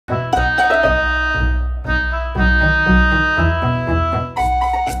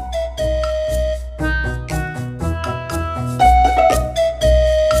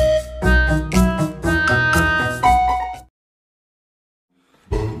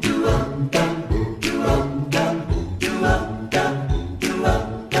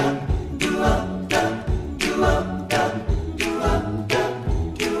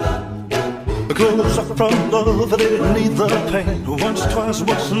Cause I from love, I didn't need the pain. Once, twice,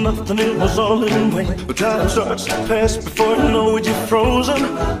 was enough, and it was all in vain. But time starts to pass before you know it, you're frozen.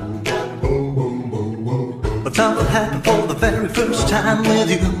 But something happened for the very first time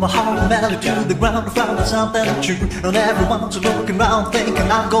with you. My heart melted to the ground, I found something true. And everyone's looking around thinking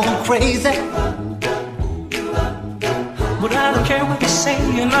I'm going crazy. But I don't care what they say,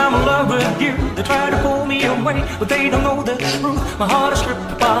 and I'm in love with you. They try to pull me away, but they don't know the truth. My heart is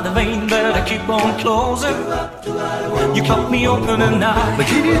stripped by the vein that I keep on closing. You cut me open and I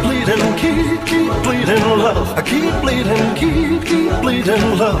keep bleeding, keep bleeding love. I keep bleeding, keep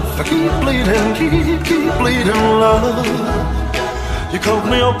bleeding love. I keep bleeding, keep bleeding love. You cut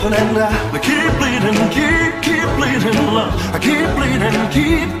me open and I keep bleeding, keep bleeding love. I keep bleeding,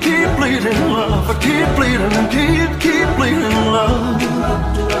 keep bleeding love. I keep bleeding, keep bleeding love.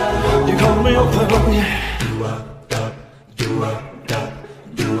 You cut me open, yeah.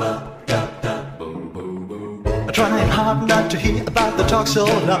 I'm trying hard not to hear about the talk so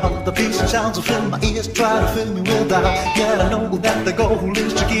loud. The peace and sounds will fill my ears, try to fill me with doubt. Yet I know that the goal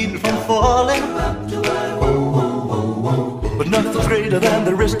is to keep me from falling. But nothing's greater than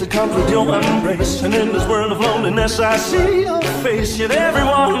the risk that comes with your embrace. And in this world of loneliness I see your face. Yet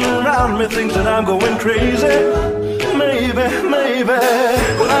everyone around me thinks that I'm going crazy. Maybe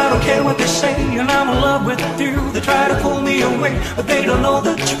well, I don't care what they say, and I'm in love with you. They try to pull me away, but they don't know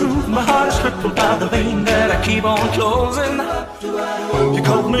the truth. My heart is crippled by the vein that I keep on closing. You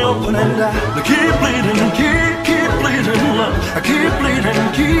cut me open and I keep bleeding, keep bleeding love. I keep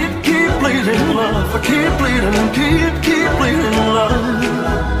bleeding, keep bleeding love. I keep bleeding, keep bleeding love.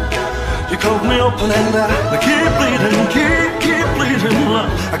 You cut me open and I keep bleeding, keep bleeding love.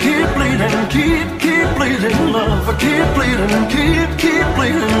 I keep bleeding, keep bleeding love. I keep bleeding, keep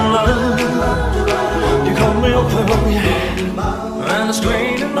bleeding love. You cut me open, yeah. And it's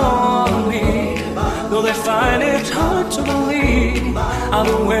draining on me, though they find it hard to believe. I've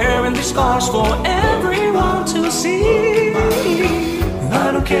been wearing these scars for everyone to see.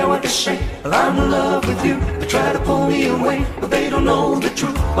 I don't care what they say, I'm in love with you. They try to pull me away, but they don't know the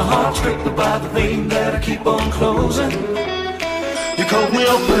truth. My heart's crippled by the vein that I keep on closing. You cut me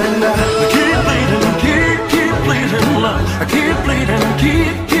open and I keep bleeding, keep bleeding love. I keep bleeding,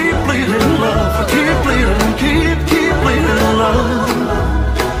 keep bleeding love. I keep bleeding, keep bleeding love.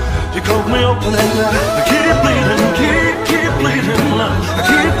 You cut me open and I keep bleeding, keep bleeding love. I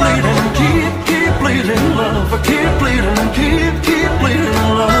keep bleeding, keep bleeding love. I keep bleeding, keep bleeding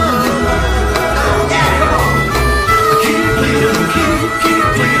love. I keep bleeding, keep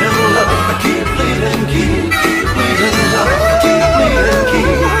bleeding love. I keep bleeding, keep bleeding love. I keep bleeding,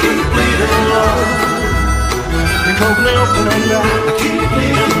 keep bleeding love. You cut me open and I keep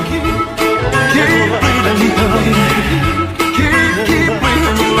bleeding, keep bleeding love. Keep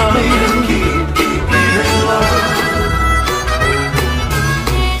bleeding love. Keep bleeding love.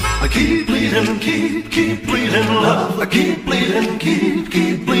 I keep bleeding, keep bleeding love. I keep bleeding,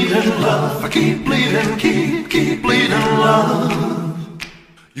 keep bleeding love. I keep bleeding, keep bleeding love.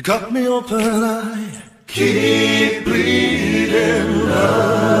 You cut me open, I keep bleeding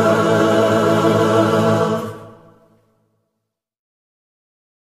love.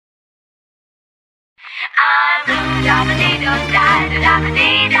 I'm blue, yabba-dee-do-die,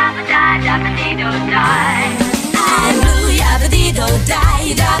 yabba-dee-dabba-die,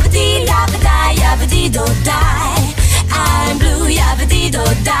 yabba-dee-do-die. I'm blue,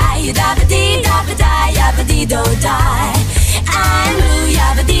 yabba-dee-do-die, yabba-dee-dabba-die, yabba-dee-do-die. I'm blue,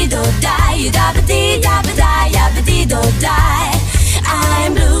 yabba-dee-do-die, yabba-dee-dabba-die, yabba-dee-do-die.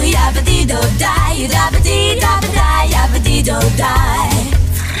 I'm blue, yabba-dee-do-die, yabba-dee-dabba-die, yabba-dee-do-die.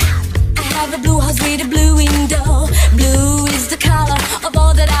 I have a blue house with a blue window. Blue is the color of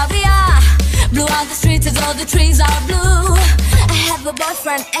all that we are. Blue are the streets as all the trees are blue. I have a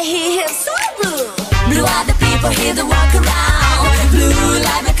boyfriend and he is so blue. Blue are the people here that walk around. Blue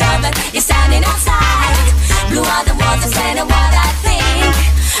like the carpet is standing outside. Blue are the words I say and what I think.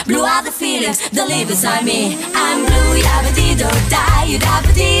 Blue are the feelings that live inside me. I'm blue, yabba-dee-do-die,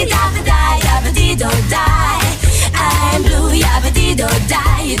 yabba-dee-dabba-die, yabba-dee-do-die. I'm blue,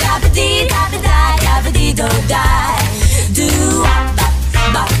 yabba-dee-do-die, yabba-dee-dabba-die, yabba-dee-do-die.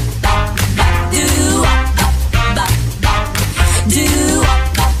 Do-wop-bop-bop.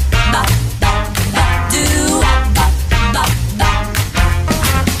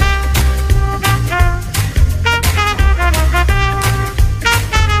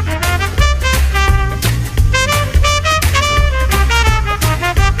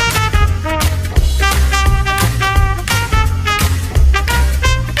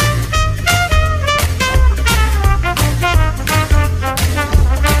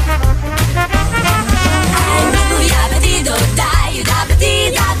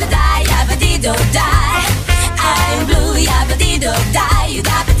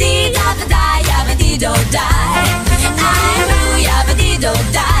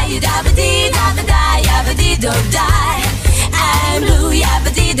 do die. I'm blue, yabba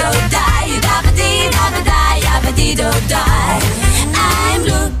dee do die, dabba dee dabba die, yabba dee do die. I'm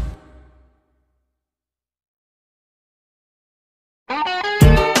blue.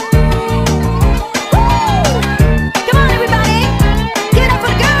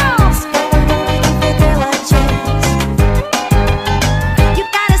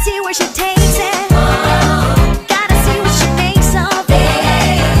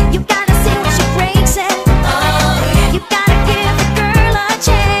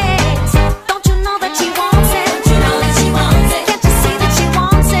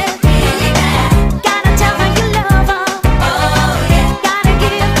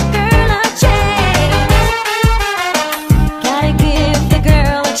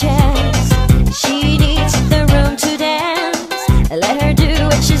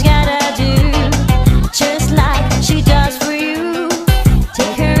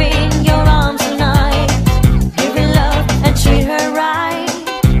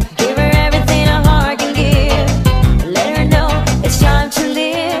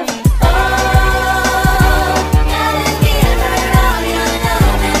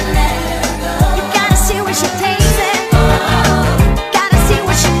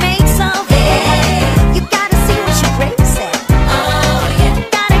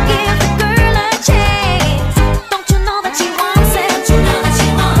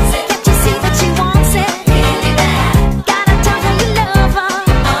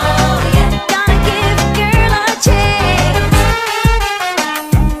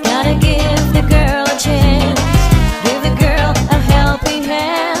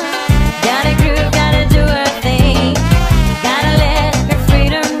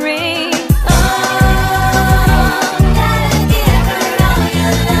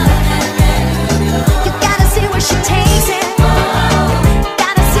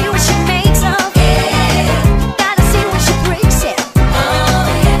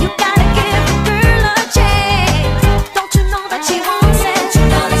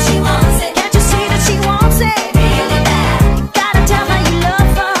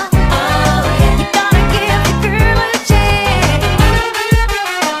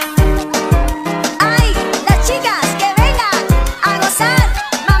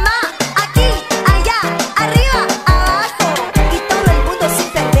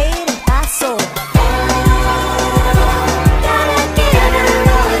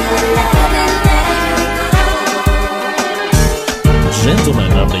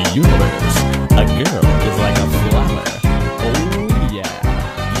 Gentlemen of the universe, a girl is like a flower. Oh yeah,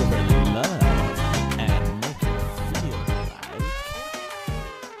 give her love and make her feel like.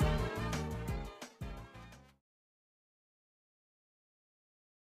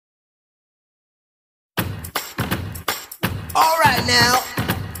 All right now,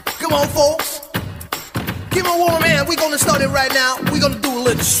 come on folks, give me a warm hand. We're gonna start it right now. We're gonna do a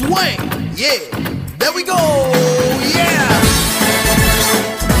little swing. Yeah, there we go. Yeah.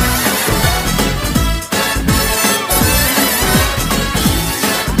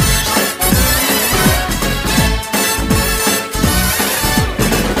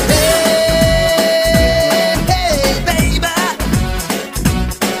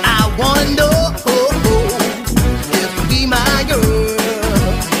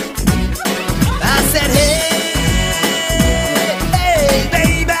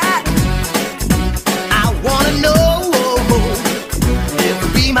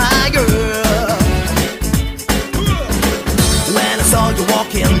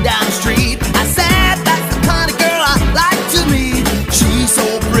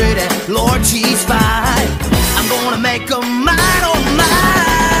 She's fine. I'm gonna make her mine, oh mine.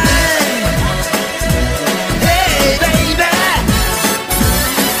 Hey baby,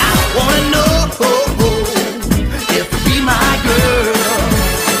 I wanna know if you be my girl.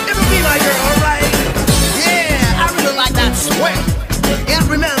 If you be my girl, alright. Yeah, I really like that swing. And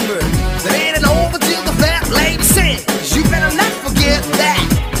remember, that ain't over till the fat lady sings. You better not forget that.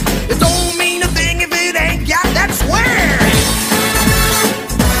 It don't mean a thing if it ain't got that swing.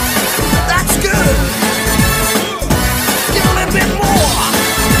 That's good.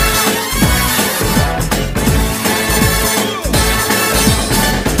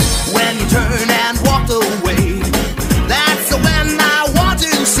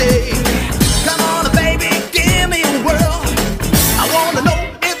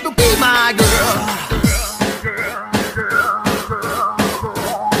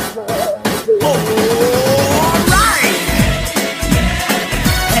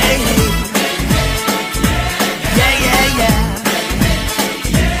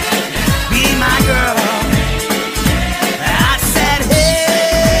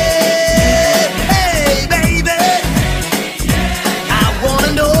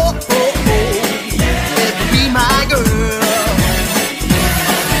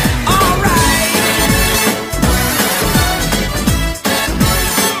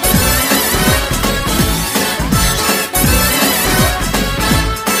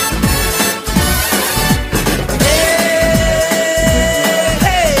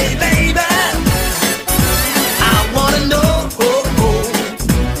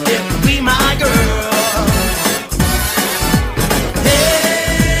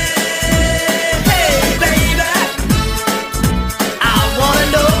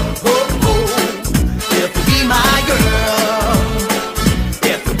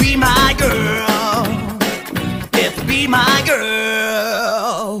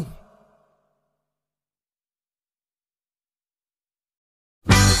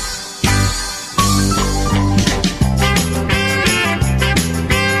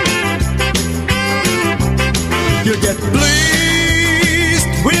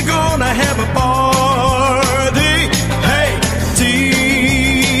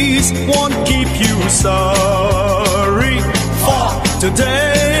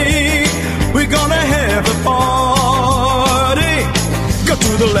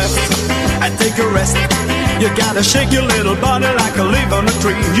 left and take a rest. You gotta shake your little body like a leaf on a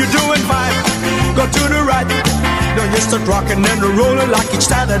tree. You're doing fine. Go to the right. Now you start rocking and rolling like it's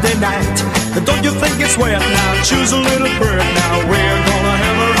Saturday night. Don't you think it's weird now? Choose a little bird now. We're gonna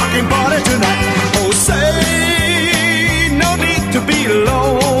have a rocking party tonight. Oh, say no need to be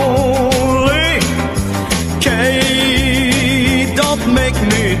lonely. Kay, don't make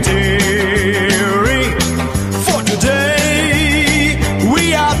me teary. For today we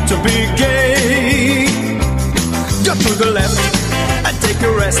have to be gay. Go to the left and take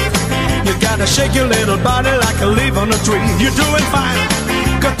a rest. You gotta shake your little body like a leaf on a tree. You're doing fine.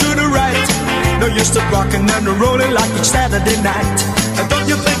 Go to the right. No, you start rocking and rolling like it's Saturday night. Don't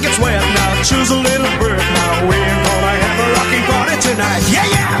you think it's weird now? Choose a little bird now. We're gonna have a rocking party tonight. Yeah,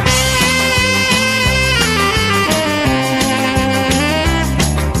 yeah.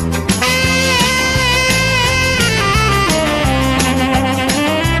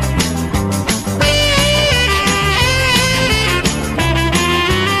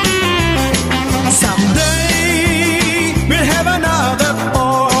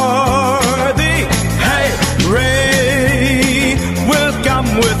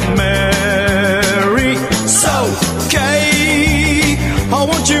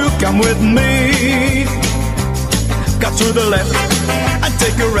 Come with me. Got to the left and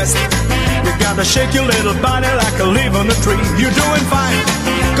take a rest. You gotta shake your little body like a leaf on a tree. You're doing fine.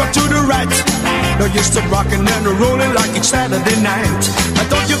 Go to the right. Now you start rocking and rolling like it's Saturday night.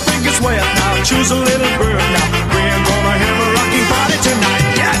 Don't you think it's weird now? Choose a little bird now. We're gonna have a rocking party tonight.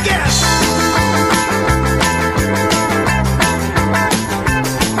 Yeah, yeah.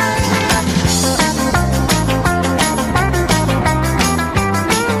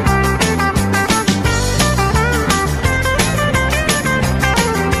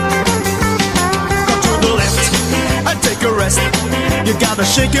 You gotta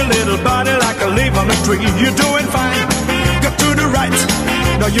shake your little body like a leaf on a tree. You're doing fine. Go to the right.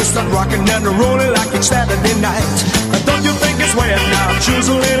 Now you start rocking and rolling like it's Saturday night. Don't you think it's weird now? Choose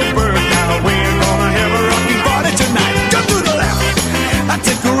a little bird now. We're gonna have a rocking party tonight. Go to the left and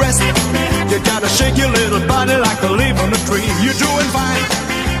take a rest. You gotta shake your little body like a leaf on a tree. You're doing fine.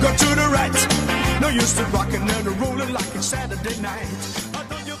 Go to the right. Now you start rocking and rolling like it's Saturday night.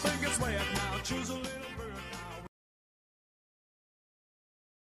 Don't you think it's weird now? Choose a little bird now.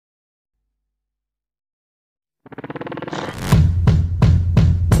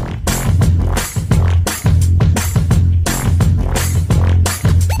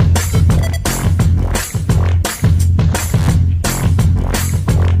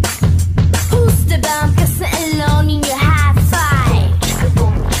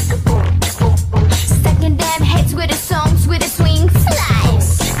 With the songs, with the swing slide.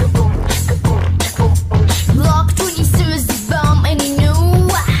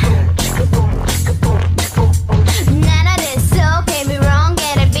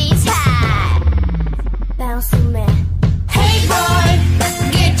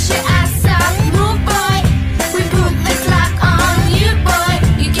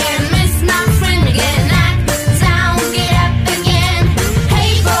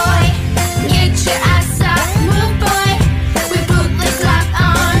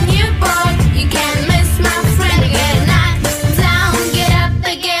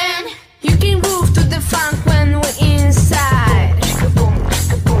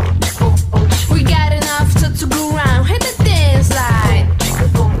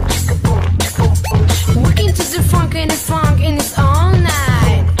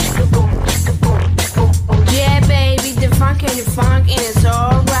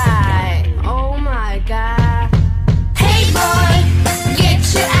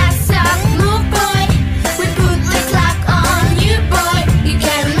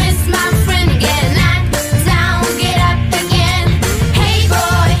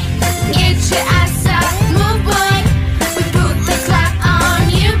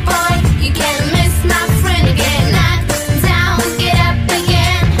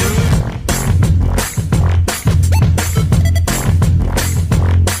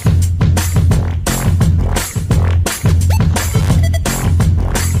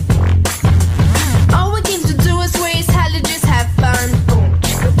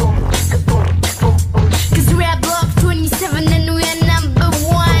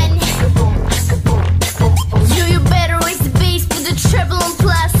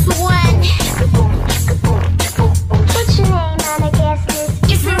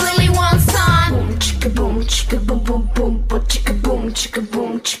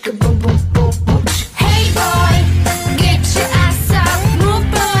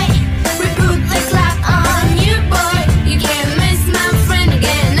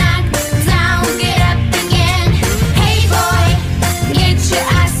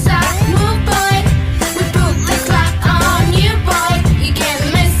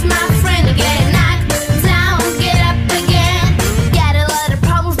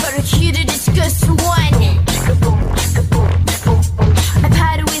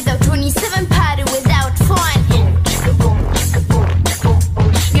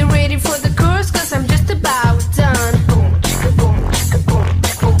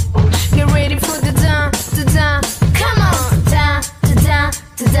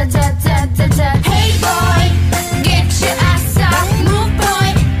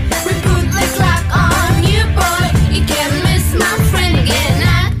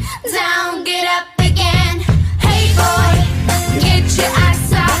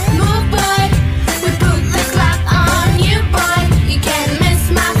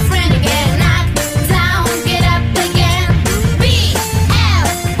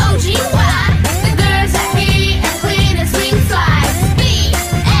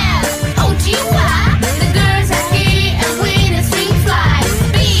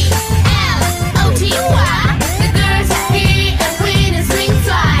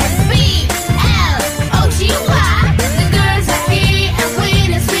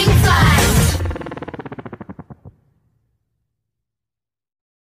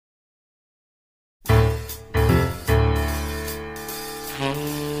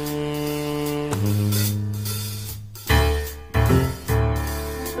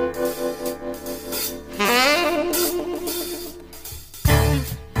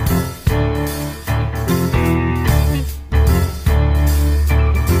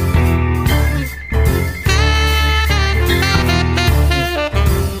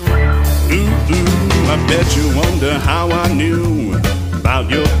 Bet you wonder how I knew about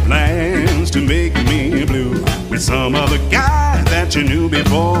your plans to make me blue with some other guy that you knew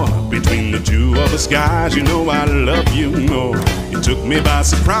before. Between the two of the skies, you know I love you more. It took me by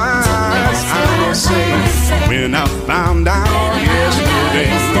surprise, I must say, when I found out yesterday.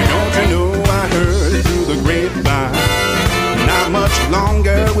 Don't you know I heard it through the grapevine? Not much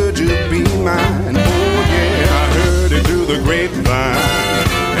longer would you be mine. Oh yeah, I heard it through the grapevine.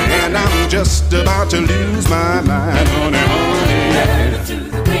 And I'm just about to lose my mind, honey, honey. Heard it through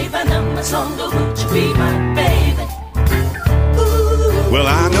the grapevine, not much longer would you be my baby. Ooh. Well,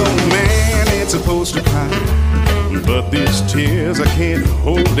 I know man ain't supposed to cry, but these tears I can't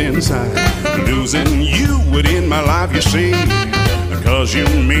hold inside. Losing you would end my life, you see, because you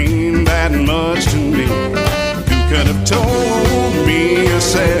mean that much to me. You could have told me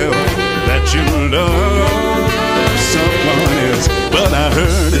yourself that you love someone else, but I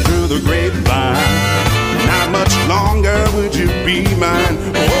heard it through the grapevine. Not much longer would you be mine.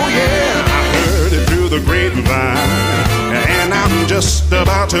 Oh yeah, I heard it through the grapevine, and I'm just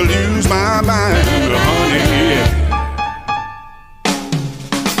about to lose my mind, honey.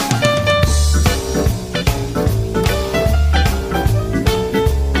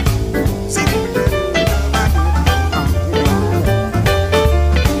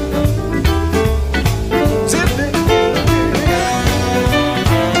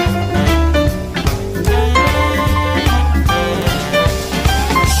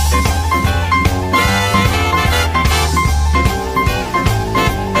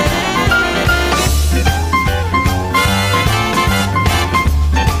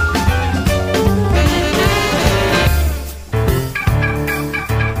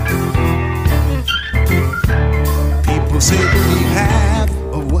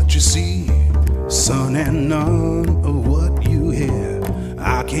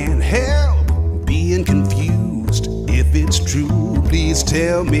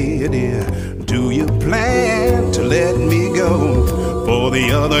 Tell me, dear, do you plan to let me go for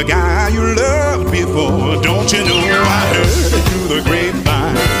the other guy you loved before? Don't you know I heard it through the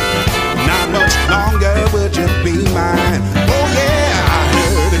grapevine? Not much longer would you be mine. Oh yeah, I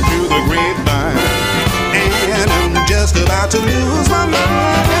heard it through the grapevine, and I'm just about to lose my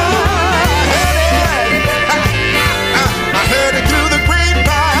mind. I heard it through the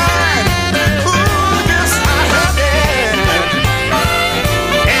grapevine. Ooh, yes, I heard it.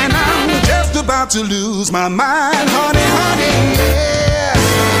 About to lose my mind, honey, honey, yeah.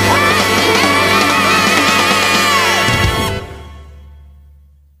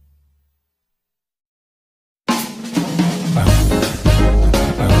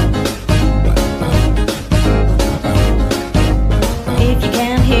 If you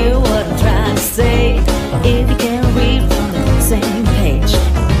can't hear what I'm trying to say, if you can't read from the same page,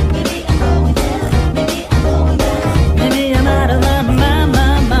 maybe I'm going down, maybe I'm going down, maybe I'm out of my mind.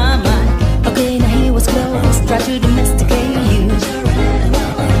 Okay, now here was close, try to domesticate you.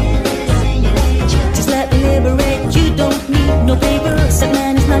 Just let me liberate you, don't need no paper. Said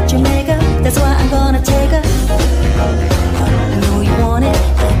man is not your maker, that's why I'm gonna take her. I know you want it,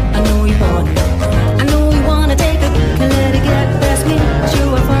 I know you want it, I know you wanna take it, can't let it get past me. You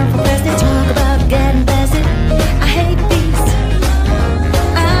are far from past it, talk about getting past it. I hate these,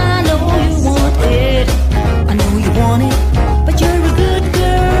 I know you want it, I know you want it, but you're a good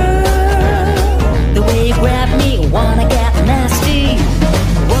girl. The way you grab me, wanna get nasty.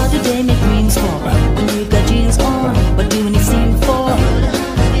 What do they make dreams for? When you got jeans on, what do you need scene for? I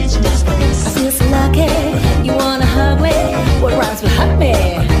feel so lucky, you wanna hug me? What rhymes with hug me?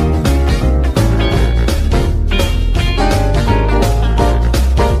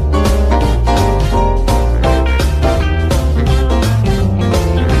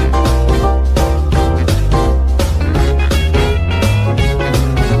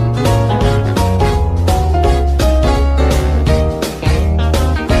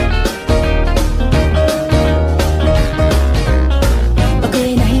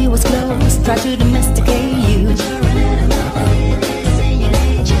 Try to domesticate you.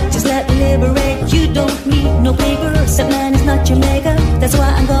 Just let me liberate you, don't need no paper. Said man is not your maker, that's why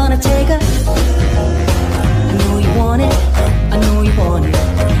I'm gonna take her. I know you want it, I know you want it,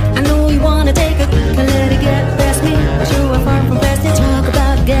 I know you wanna take it, can't let it get past me. But you are far from past it, talk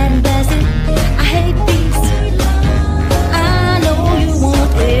about getting past it. I hate these, I know you want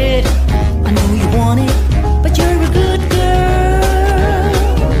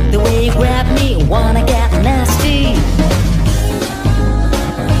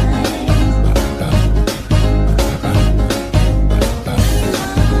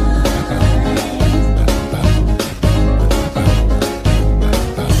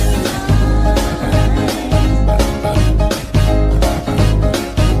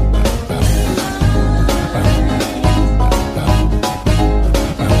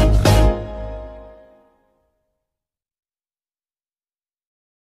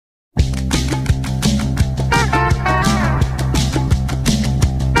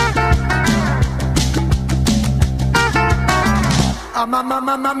I'm in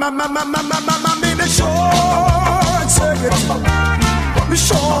a short circuit.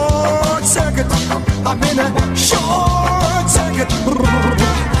 Short circuit. I'm in a short circuit.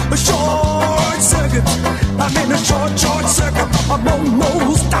 Short circuit. I'm in a short circuit. I'm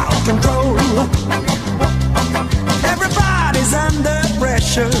almost out of control. Everybody's under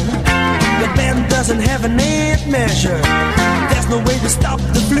pressure. The band doesn't have an eight measure. There's no way to stop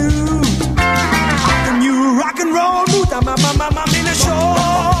the flu. The new rock and roll mood. I'm in a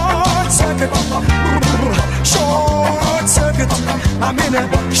short circuit. Short circuit. I'm in a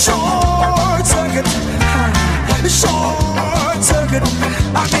short circuit. Short circuit.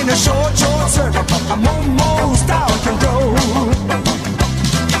 I'm in a short circuit. I'm almost out of control.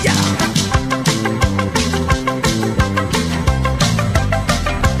 Yeah.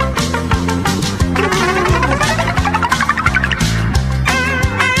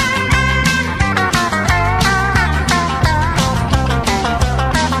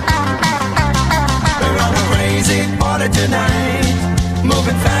 Tonight,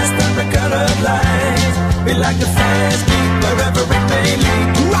 moving fast under colored lights. We like the fast beat wherever it may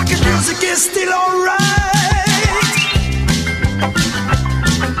lead. Rock and music is still alright.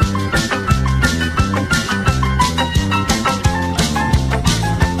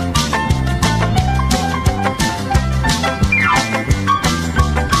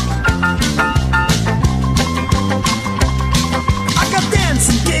 I got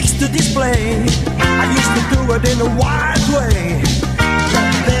dancing gigs to display. I used to do it in a wild way, but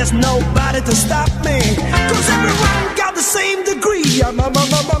there's nobody to stop me, 'cause everyone got the same degree. I'm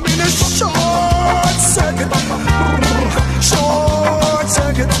in a short circuit. Short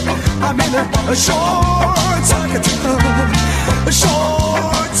circuit. I'm in a short circuit.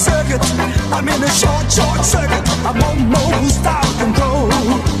 Short circuit. I'm in a short circuit. I'm almost out of control.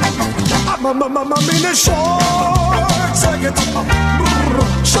 I'm in a short circuit.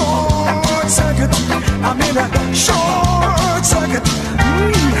 Short circuit. I'm in a short circuit.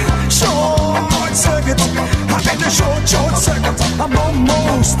 Short circuit. I'm in a short circuit. I'm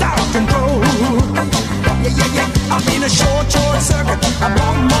almost out of control. Yeah. I'm in a short circuit. I'm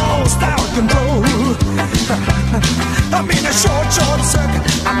almost out of control. I'm in a short circuit.